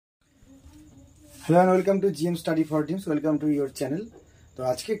Hello and welcome to GM study for teams. Welcome to your channel. तो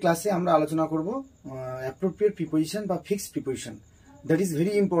आज के क्लासे আমরা আলোচনা করব অ্যাপ্রোপ্রিয়েট প্রিপোজিশন বা fixed preposition, that is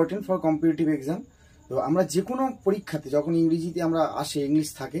very important for competitive exam. তো আমরা যে কোনো পরীক্ষাতে যখন ইংরেজিতে আমরা আসে, ইংলিশ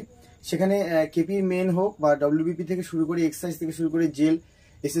থাকে, সেখানে কেপির মেন হোক বা ডব্লিউবিপি থেকে শুরু করে এক্সারসাইজ থেকে শুরু করে জেল,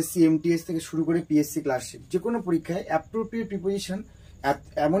 এসএসসি, এমটিএস থেকে শুরু করে পিএসসি ক্লাসশিপ, যে কোনো পরীক্ষায় অ্যাপ্রোপ্রিয়েট প্রিপোজিশন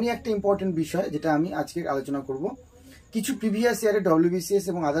এমনই একটা ইম্পর্টেন্ট বিষয় যেটা আমি আজকে আলোচনা করব। কিছু প্রিভিয়াস ইয়ারে WBCS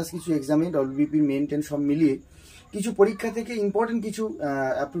এবং আদার্স কিছু এক্সামে WBP মেন 10 সব মিলিয়ে কিছু পরীক্ষা থেকে ইম্পর্টেন্ট কিছু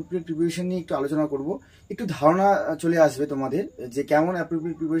অ্যাপ্রোপ্রিয়েট প্রিপারেশন নিয়ে একটু আলোচনা করব। একটু ধারণা চলে আসবে তোমাদের যে কেমন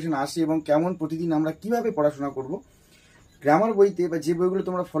অ্যাপ্রোপ্রিয়েট প্রিপারেশন আসে এবং কেমন প্রতিদিন আমরা কিভাবে পড়াশোনা করব। গ্রামার বইতে বা যে বইগুলো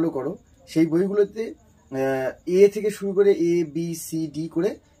তোমরা ফলো করো সেই বইগুলোতে এ থেকে শুরু করে ABCD করে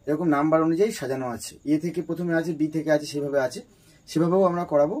এরকম নাম্বার অনুযায়ী সাজানো আছে। এ থেকে প্রথমে আছে, বি থেকে আছে, সেভাবে আছে, সেভাবেও আমরা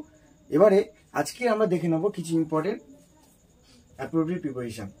করাবো। এবারে আজকে আমরা দেখে নেব কিছু ইম্পর্টেন্ট অ্যাপ্রোপ্রিয়েট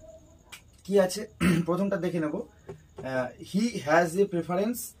প্রিপোজিশন কি আছে। প্রথমটা দেখে নেব, he has a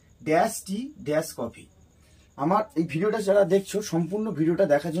preference dash T dash coffee. আমার এই ভিডিওটা যারা দেখছো সম্পূর্ণ ভিডিওটা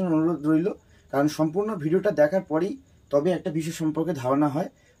দেখার জন্য অনুরোধ রইল, কারণ সম্পূর্ণ ভিডিওটা দেখার পরেই তবে একটা বিষয় সম্পর্কে ধারণা হয়।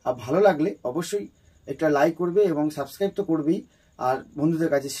 আর ভালো লাগলে অবশ্যই একটা লাইক করবে এবং সাবস্ক্রাইব তো করবেই, আর বন্ধুদের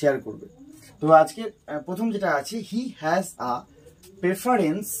কাছে শেয়ার করবে। তো আজকে প্রথম যেটা আছে, he has a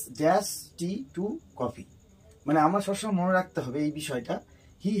preference dash T to coffee. মানে আমরা সবসময় মনে রাখতে হবে এই বিষয়টা,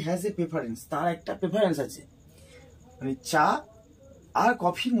 হি হ্যাজ এ প্রেফারেন্স, তার একটা প্রেফারেন্স আছে, মানে চা আর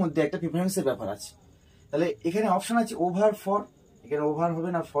কফির মধ্যে একটা প্রেফারেন্সের ব্যাপার আছে। তাহলে এখানে অপশন আছে ওভার ফর, এখানে ওভার হবে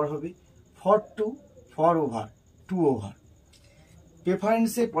না ফর হবে, for two, for over, two over.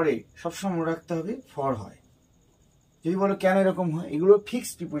 প্রেফারেন্সের পরে সবসময় মনে রাখতে হবে ফর হয়। যদি বলো কেন এরকম হয়, এগুলো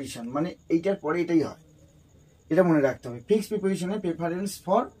ফিক্সড প্রিপোজিশন, মানে এইটার পরে এটাই হয়, এটা মনে রাখতে হবে। Fixed প্রিপোজিশনে preference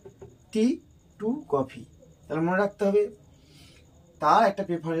for T to coffee, তাহলে মনে রাখতে হবে তার একটা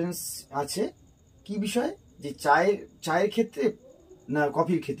প্রেফারেন্স আছে। কি বিষয়, যে চায়ের ক্ষেত্রে না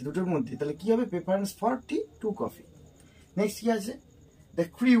কফির ক্ষেত্রে, দুটোর মধ্যে। তাহলে কি হবে, preference for T to coffee. Next কি আছে, the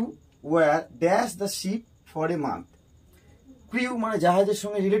crew war dash the ship for a month. Crew মানে জাহাজের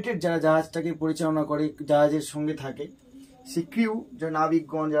সঙ্গে রিলেটেড, যারা জাহাজটাকে পরিচালনা করে, জাহাজের সঙ্গে থাকে, সেই ক্রিউ, যারা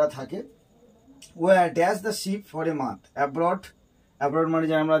নাবিকগণ যারা থাকে, war dash the ship for a month abroad. Abroad মানে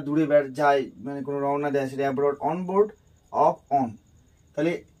যারা আমরা দূরে যাই, মানে কোনো রওনা দেয়, সেটা abroad. On board, of, on.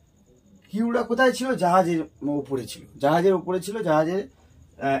 তাহলে কিউরা কোথায় ছিল, জাহাজের উপরে ছিল, জাহাজের উপরে ছিল, জাহাজের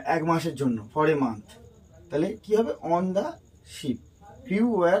 1 মাসের জন্য, ফর এ মান্থ। তাহলে কি হবে, on the ship, crew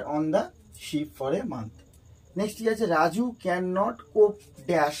war on the ship for a month. Next কি আছে, রাজু ক্যান নট কোপ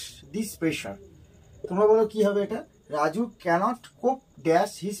ড্যাশ দিস প্রেশার। তোমরা বলো কি হবে এটা, রাজু ক্যানট কোপ ড্যাশ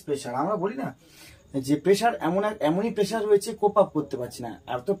হিজ প্রেশার। আমরা বলি না যে প্রেশার এমনই প্রেশার রয়েছে, কোপ আপ করতে পারছি না,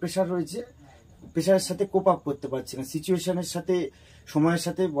 এত প্রেশার রয়েছে, প্রেশারের সাথে কোপ আপ করতে পারছি না, সিচুয়েশনের সাথে, সময়ের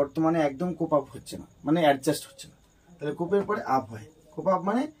সাথে বর্তমানে একদম কোপ আপ হচ্ছে না, মানে অ্যাডজাস্ট হচ্ছে না। তাহলে কোপের পরে আপ হয়। কোপ আপ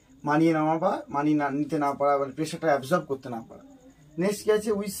মানে মানিয়ে নেওয়া বা মানিয়ে নিতে না পারা, মানে প্রেশারটা অ্যাবজর্ব করতে না পারা। নেক্সট কি আছে,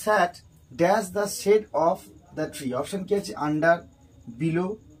 we sat dash the shade of the tree. Option কি আছে, আন্ডার, বিলো,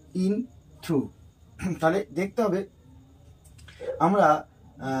 ইন, থ্রু। তাহলে দেখতে হবে, আমরা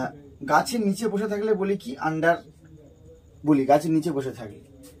গাছের নিচে বসে থাকলে বলি কি, আন্ডার বলি, গাছের নিচে বসে থাকলে।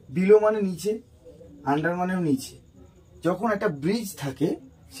 বিলো মানে নিচে, আন্ডার মানেও নিচে। যখন একটা ব্রিজ থাকে,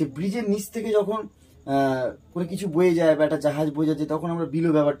 সে ব্রিজের নিচ থেকে যখন কোনো কিছু বয়ে যায় বা একটা জাহাজ বয়ে যাচ্ছে, তখন আমরা বিলো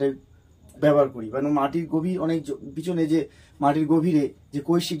ব্যবহার করি। মানে মাটির গভীর, অনেক পিছনে যে মাটির গভীরে যে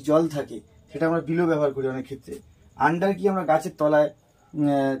কৈশিক জল থাকে, সেটা আমরা বিলো ব্যবহার করি অনেক ক্ষেত্রে। আন্ডার কি, আমরা গাছের তলায়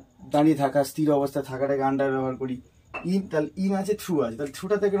দাঁড়িয়ে থাকা, স্থির অবস্থায় থাকাটাকে আন্ডার ব্যবহার করি। ইন, তাহলে ইন আছে, থ্রু আছে, তাহলে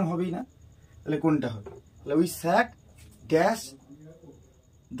থ্রুটা তো কেন হবেই না, তাহলে কোনটা হবে, তাহলে we sat dash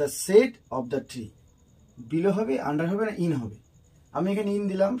the shade of the tree. Below হবে, আন্ডার হবে না ইন হবে। আমি এখানে ইন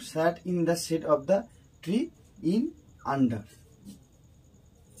দিলাম, স্যাট in the shade of the tree, in, under,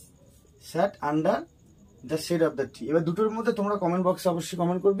 SAT under the shade of the tree. এবার দুটোর মধ্যে তোমরা কমেন্ট বক্সে অবশ্যই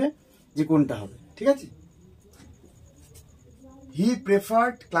কমেন্ট করবে যে কোনটা হবে, ঠিক আছে। হি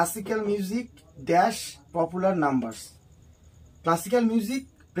preferred classical music dash popular numbers. Classical music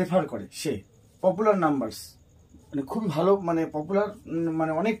prefer করে সে, পপুলার নাম্বারস মানে খুবই ভালো, মানে পপুলার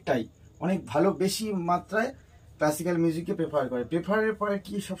মানে অনেক ভালো, বেশি মাত্রায় ক্লাসিক্যাল মিউজিককে প্রেফার করে। প্রেফারের পরে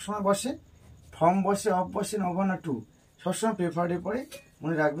কি সবসময় বসে, ফর্ম বসে, অফ বসে, নভা না টু। সবসময় প্রেফারের পরে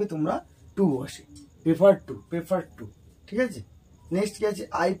মনে রাখবে তোমরা টু বসে, প্রেফার টু, ঠিক আছে। নেক্সট কি আছে,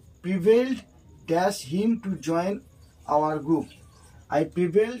 I prevailed dash him to join our group. I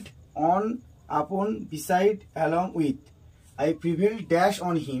prevailed on, আপন, beside, along with. I prevailed dash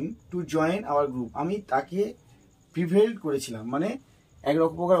on him to join our group. আমি তাকে প্রিভেলড করেছিলাম, মানে এক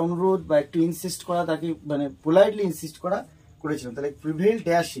রকম প্রকার অনুরোধ বা একটু ইনসিস্ট করা, তাকে মানে পোলাইটলি ইনসিস্ট করেছিলাম। তাহলে প্রিভেল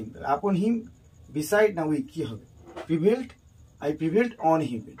ড্যাশ হিম, আপন হিম বিসাইড না উইথ কি হবে, prevailed, I prevailed on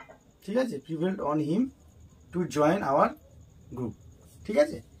him, ঠিক আছে, prevailed on him to join our group, ঠিক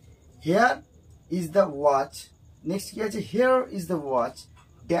আছে। Hair is the watch, next কি আছে, hair is the watch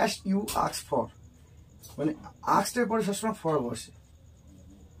dash you ask for, মানে আস্কটার পরে সবসময় ফর বসে,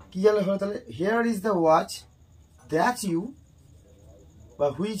 কি গেলে হলো তাহলে, hair is the watch that you বা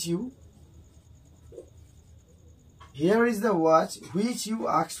which you, hair is the watch which you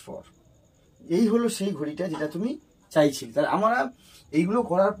ask for, এই হলো সেই ঘড়িটা যেটা তুমি চাইছিলে। তাহলে আমরা এইগুলো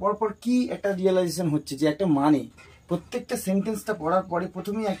করার পর পর কি একটা রিয়েলাইজেশন হচ্ছে যে একটা মানে, প্রত্যেকটা সেন্টেন্সটা পড়ার পরে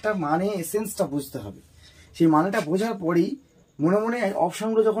প্রথমে একটা মানে এসেন্সটা বুঝতে হবে, সেই মানেটা বোঝার পরেই মনে মনে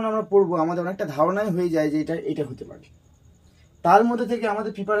অপশনগুলো যখন আমরা পড়বো আমাদের অনেকটা ধারণাই হয়ে যায় যে এটা হতে পারে। তার মধ্যে থেকে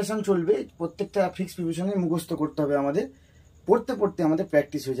আমাদের প্রিপারেশন চলবে, প্রত্যেকটা ফিক্স প্রিপারেশনে মুখস্থ করতে হবে আমাদের, পড়তে পড়তে আমাদের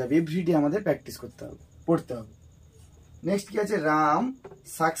প্র্যাকটিস হয়ে যাবে, এভরিডে আমাদের প্র্যাকটিস করতে হবে, পড়তে হবে। নেক্সট কি আছে, Ram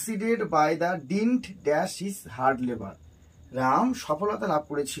succeeded by the dint dash his hard labour, Ram সফলতা লাভ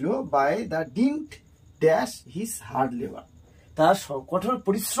করেছিল by the dint dash his hard labour, তার কঠোর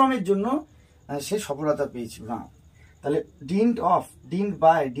পরিশ্রমের জন্য সে সফলতা পেয়েছিল রাম। তাহলে dint of, dint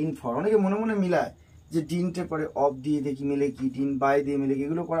by, dint for, অনেকে মনে মনে মিলায় যে ডিন্টের পরে অফ দিয়ে দেখি মিলে কি, ডিন্ট বাই দিয়ে মিলে কি,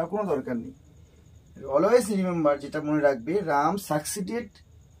 এগুলো করার কোনো দরকার নেই। অলওয়েজ রিমেম্বার, যেটা মনে রাখবে, Ram succeeded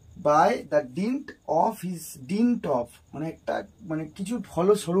by the dint of his, dint of মানে একটা মানে কিছু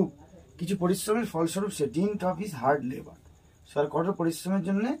ফলস্বরূপ, কিছু পরিশ্রমের ফলস্বরূপ সে, dint of his hard labour, তার কঠোর পরিশ্রমের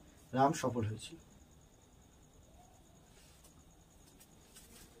জন্য রাম সফল হয়েছিল।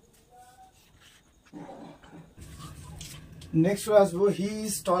 নেক্সট আসবো, he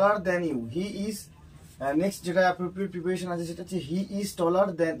is taller than you, he is, next যেটা অ্যাপ্রোপ্রিয়েট প্রিপারেশন আছে সেটা হচ্ছে he is taller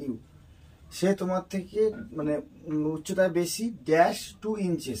than you, সে তোমার থেকে মানে উচ্চতায় বেশি, ড্যাশ 2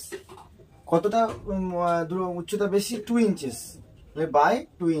 ইঞ্চেস, কতটা উচ্চতা বেশি, 2 ইঞ্চেস, বাই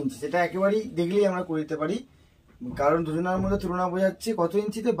 2 ইঞ্চেস, এটা একেবারেই দেখলেই আমরা করে দিতে পারি, কারণ দুজনের মধ্যে তুলনা বোঝাচ্ছে কত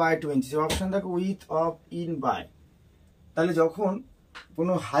ইঞ্চিতে, বাই 2 ইঞ্চি, অপশন দেখো উইথ, অফ, ইন, বাই। তাহলে যখন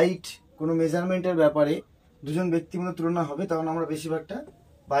কোনো হাইট, কোনো মেজারমেন্টের ব্যাপারে দুজন ব্যক্তির মধ্যে তুলনা হবে তখন আমরা বেশিরভাগটা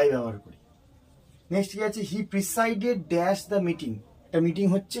বাই ব্যবহার করি। নেক্সট কি আছে, হি প্রিসাইডেড ড্যাশ দ্য মিটিং, একটা মিটিং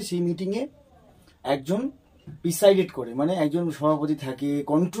হচ্ছে, সেই মিটিংয়ে একজন প্রিসাইডেড করে, মানে একজন সভাপতি থাকে,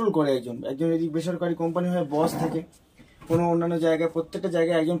 কন্ট্রোল করে, একজন যদি বেসরকারি কোম্পানি হয় বস থাকে, কোনো অন্যান্য জায়গায়, প্রত্যেকটা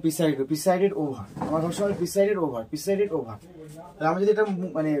জায়গায় একজন প্রিসাইডেড ওভার, আমরা সবসময় প্রিসাইডেড ওভার, তাহলে আমরা যদি এটা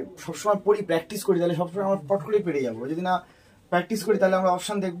মানে সবসময় পড়ি, প্র্যাকটিস করি, তাহলে সবসময় আমরা পট করে পেরে যাবো। যদি না প্র্যাকটিস করি তাহলে আমরা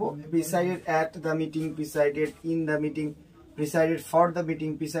অপশন দেখবো, presided at the meeting, presided in the meeting, presided for the meeting,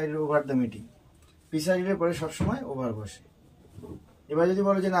 presided over the meeting, প্রিসাইডের পরে সবসময় ওভার বসে। এবার যদি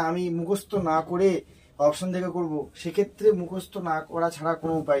বলো যে না আমি মুখস্থ না করে অপশন থেকে করব, সেক্ষেত্রে মুখস্থ না করা ছাড়া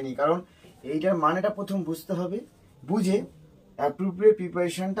কোনো উপায় নেই, কারণ এইটার মানেটা প্রথম বুঝতে হবে, বুঝে অ্যাপ্রোপ্রিয়েট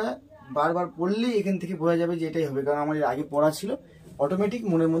প্রিপারেশনটা বারবার পড়লেই এখান থেকে বোঝা যাবে যে এটাই হবে, কারণ আমার এর আগে পড়া ছিল, অটোমেটিক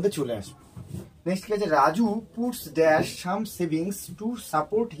মনের মধ্যে চলে আসবে। নেক্সট কি আছে, Raju puts dash some savings to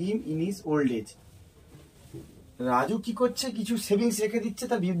support him in his old age, Raju কি করছে, কিছু সেভিংস রেখে দিচ্ছে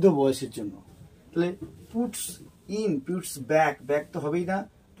তার বৃদ্ধ বয়সের জন্য। তাহলে puts in, puts back, back তো হবেই না,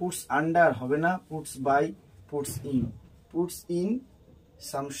 পুটস আন্ডার হবে না, puts by, puts in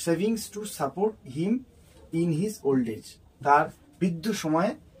some savings to support him in his old age, তার বৃদ্ধ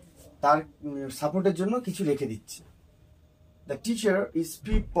সময়ে তার সাপোর্টের জন্য কিছু রেখে দিচ্ছে। দ্য টিচার ইজ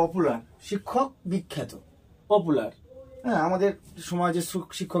পপুলার, শিক্ষক বিখ্যাত, পপুলার, হ্যাঁ আমাদের সমাজের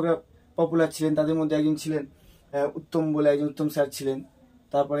শিক্ষকরা পপুলার ছিলেন, তাদের মধ্যে একজন ছিলেন উত্তম বলে, একজন উত্তম স্যার ছিলেন,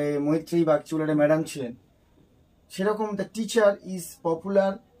 তারপরে মৈত্রী বাগচি বলে একটা ম্যাডাম ছিলেন, সেরকম the teacher is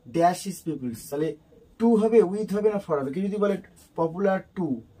popular dash is people's, তাহলে টু হবে, উইথ হবে না ফর হবে, কেউ যদি বলে পপুলার টু,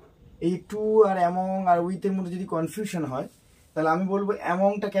 এই টু আর অ্যামং আর উইথের মধ্যে যদি কনফিউশন হয় তাহলে আমি বলবো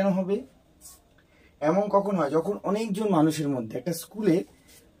অ্যামংটা কেন হবে, অ্যামং কখন হয়, যখন অনেকজন মানুষের মধ্যে, একটা স্কুলে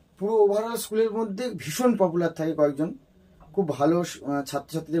পুরো ওভারঅল স্কুলের মধ্যে ভীষণ পপুলার থাকে কয়েকজন, খুব ভালো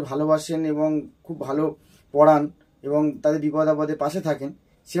ছাত্রছাত্রীদের ভালোবাসেন এবং খুব ভালো পড়ান এবং তাদের বিপদ আপদে পাশে থাকেন,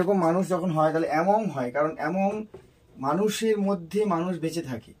 সেরকম মানুষ যখন হয় তাহলে অ্যামং হয়, কারণ অ্যামং মানুষের মধ্যে মানুষ বেঁচে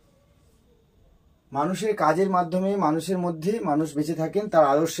থাকে, মানুষের কাজের মাধ্যমে মানুষের মধ্যে মানুষ বেঁচে থাকেন তার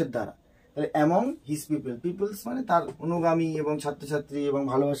আদর্শের দ্বারা, তাহলে অ্যামং হিজ পিপল, পিপলস মানে তার অনুগামী এবং ছাত্রছাত্রী এবং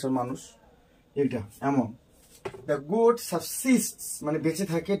ভালোবাসার মানুষ, এটা অ্যামং। দ্য গোট সাবসিস্টস মানে বেঁচে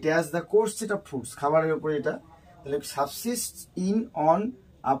থাকে, dash the corset of foods, খাবারের উপরে এটা, তাহলে সাবসিস্ট ইন, অন,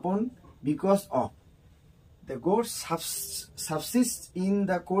 আপন, because of, the goat subsist in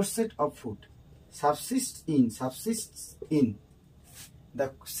the corset of food, subsist in, the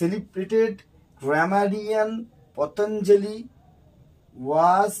celebrated grammarian Patanjali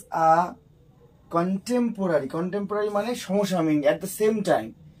was a contemporary মানে সমসাময়িক, at the same time,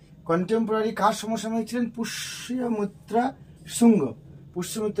 contemporary কার সমসাময়িক ছিলেন? পুষ্যমিত্র শুঙ্গ,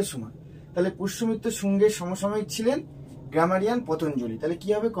 পুষ্যমিত্র সময়। তাহলে পুষ্যমিত্র শুঙ্গের সমসাময়িক ছিলেন গ্রামারিয়ান পতঞ্জলি। তাহলে কি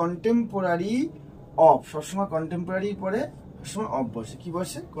হবে? কন্টেম্পোরারি অফ, সবসময় কন্টেম্পোরারির পরে সবসময় অফ বসে। কি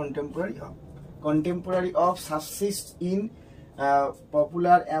বসে? Contemporary of. Contemporary of subsist in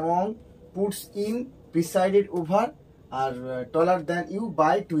popular among, puts in, presided over, R taller than you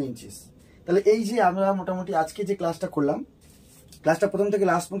by 2 inches। তাহলে এই যে আমরা মোটামুটি আজকে যে ক্লাসটা করলাম, ক্লাসটা প্রথম থেকে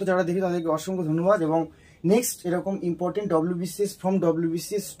লাস্ট পর্যন্ত যারা দেখি তাদেরকে অসংখ্য ধন্যবাদ। এবং নেক্সট এরকম important WBCS, from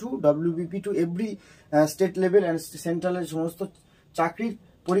WBCS two WBP to every state level and সেন্ট্রালের সমস্ত চাকরির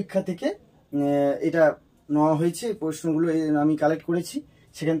পরীক্ষা থেকে এটা নেওয়া হয়েছে। প্রশ্নগুলো আমি কালেক্ট করেছি,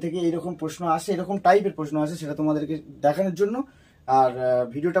 সেখান থেকে এরকম প্রশ্ন আসে, এরকম টাইপের প্রশ্ন আসে, সেটা তোমাদেরকে দেখানোর জন্য। আর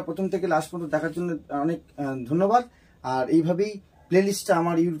ভিডিওটা প্রথম থেকে লাস্ট পর্যন্ত দেখার জন্য অনেক ধন্যবাদ। আর এইভাবেই প্লেলিস্টটা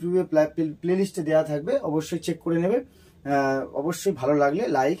আমার ইউটিউবে প্লেলিস্টে দেওয়া থাকবে, অবশ্যই চেক করে নেবে। অবশ্যই ভালো লাগলে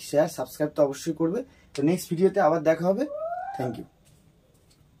লাইক, শেয়ার, সাবস্ক্রাইব তো অবশ্যই করবে। তো নেক্সট ভিডিওতে আবার দেখা হবে। Thank you.